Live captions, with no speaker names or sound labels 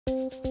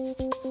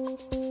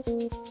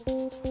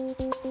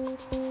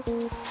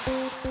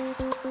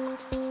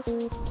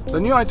The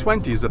new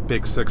i20 is a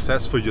big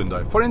success for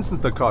Hyundai. For instance,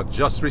 the car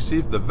just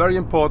received the very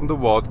important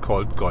award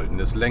called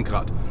Goldenes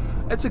Lenkrad.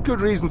 It's a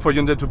good reason for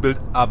Hyundai to build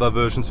other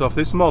versions of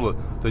this model.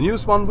 The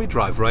newest one we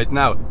drive right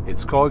now.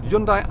 It's called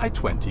Hyundai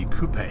i20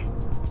 Coupe.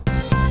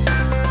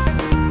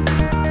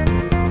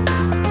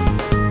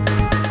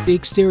 The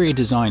exterior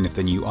design of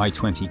the new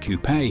i20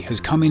 Coupe has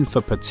come in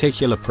for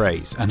particular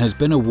praise and has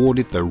been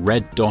awarded the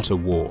Red Dot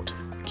Award.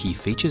 Key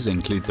features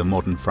include the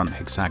modern front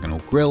hexagonal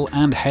grille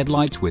and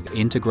headlights with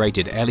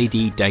integrated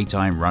LED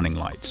daytime running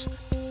lights.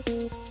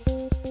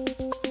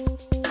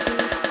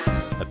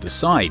 At the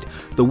side,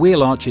 the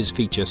wheel arches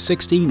feature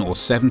 16 or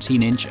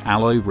 17-inch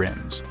alloy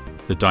rims.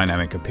 The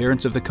dynamic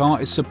appearance of the car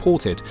is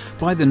supported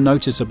by the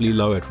noticeably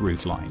lowered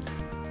roofline.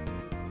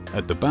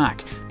 At the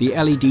back, the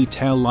LED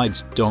tail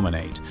lights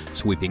dominate,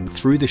 sweeping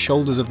through the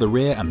shoulders of the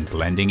rear and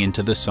blending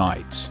into the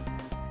sides.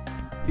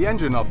 The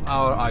engine of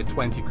our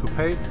i20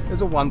 Coupe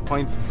is a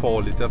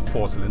 1.4-litre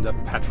four-cylinder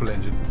petrol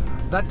engine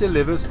that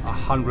delivers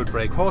 100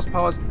 brake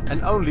horsepower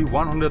and only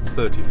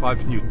 135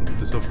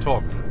 Nm of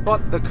torque.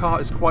 But the car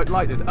is quite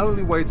light, it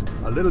only weighs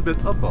a little bit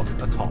above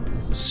the top.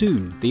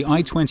 Soon, the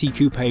i20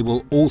 Coupe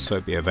will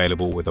also be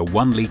available with a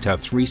 1-litre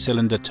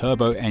 3-cylinder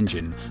turbo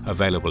engine,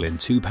 available in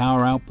two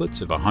power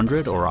outputs of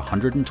 100 or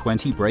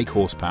 120 brake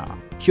horsepower.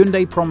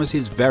 Hyundai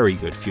promises very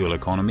good fuel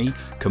economy,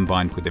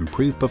 combined with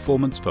improved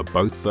performance for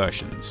both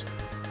versions.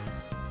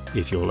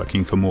 If you're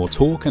looking for more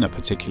torque and a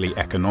particularly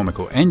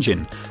economical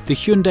engine, the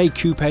Hyundai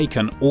Coupe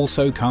can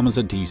also come as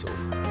a diesel.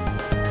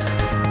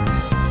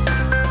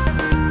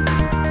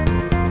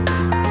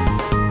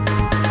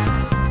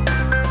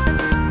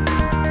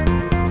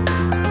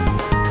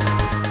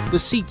 The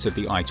seats of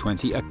the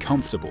i20 are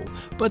comfortable,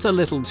 but a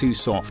little too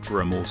soft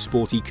for a more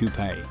sporty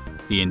coupe.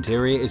 The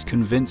interior is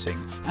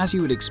convincing, as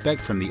you would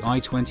expect from the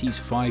i20's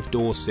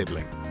 5-door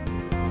sibling.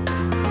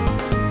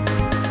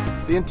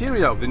 The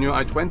interior of the new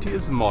i20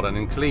 is modern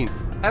and clean.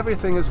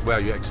 Everything is where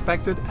you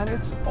expect it and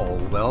it's all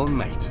well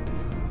made.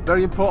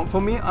 Very important for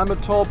me, I'm a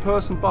tall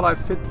person but I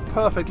fit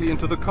perfectly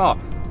into the car.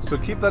 So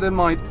keep that in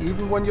mind,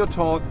 even when you're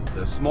tall,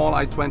 the small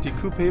i20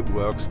 Coupe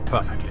works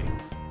perfectly.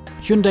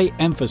 Hyundai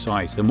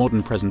emphasized the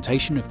modern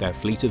presentation of their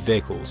fleet of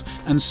vehicles,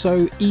 and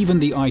so even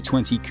the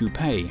i20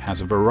 Coupe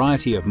has a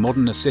variety of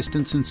modern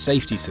assistance and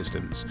safety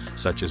systems,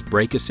 such as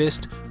brake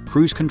assist,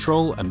 cruise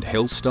control and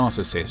hill start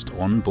assist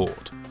on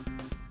board.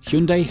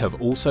 Hyundai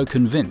have also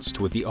convinced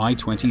with the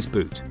i20's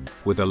boot.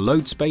 With a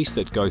load space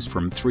that goes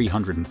from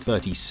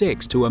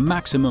 336 to a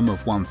maximum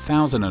of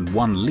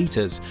 1,001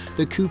 litres,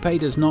 the coupe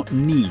does not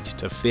need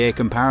to fear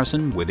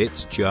comparison with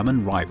its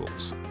German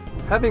rivals.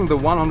 Having the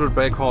 100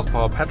 brake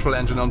horsepower petrol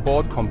engine on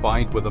board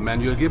combined with a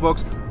manual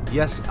gearbox,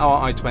 yes,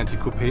 our i20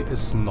 Coupe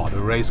is not a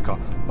race car,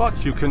 but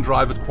you can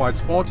drive it quite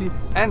sporty,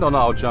 and on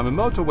our German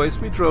motorways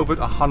we drove it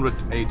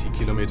 180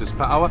 km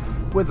per hour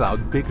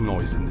without big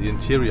noise in the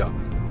interior.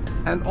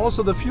 And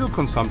also the fuel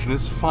consumption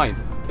is fine.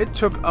 It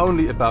took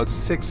only about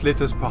 6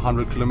 liters per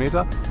 100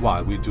 km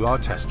while we do our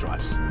test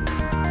drives.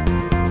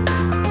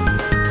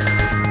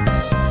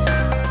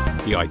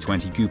 The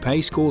i20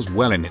 Coupe scores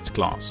well in its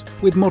class,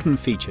 with modern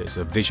features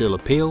of visual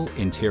appeal,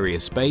 interior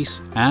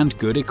space and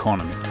good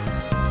economy.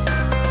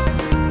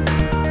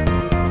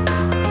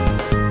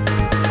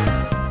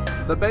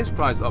 The base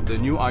price of the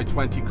new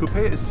i20 Coupe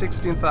is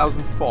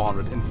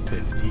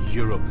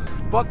 €16,450,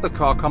 but the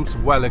car comes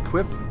well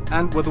equipped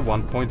and with a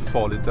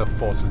 1.4-litre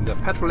four-cylinder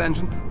petrol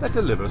engine that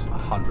delivers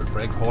 100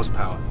 brake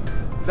horsepower.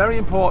 Very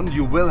important,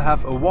 you will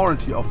have a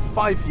warranty of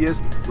 5 years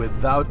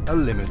without a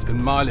limit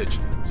in mileage.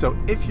 So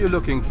if you're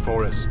looking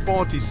for a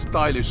sporty,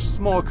 stylish,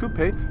 small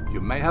coupe, you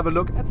may have a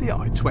look at the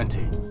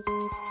i20.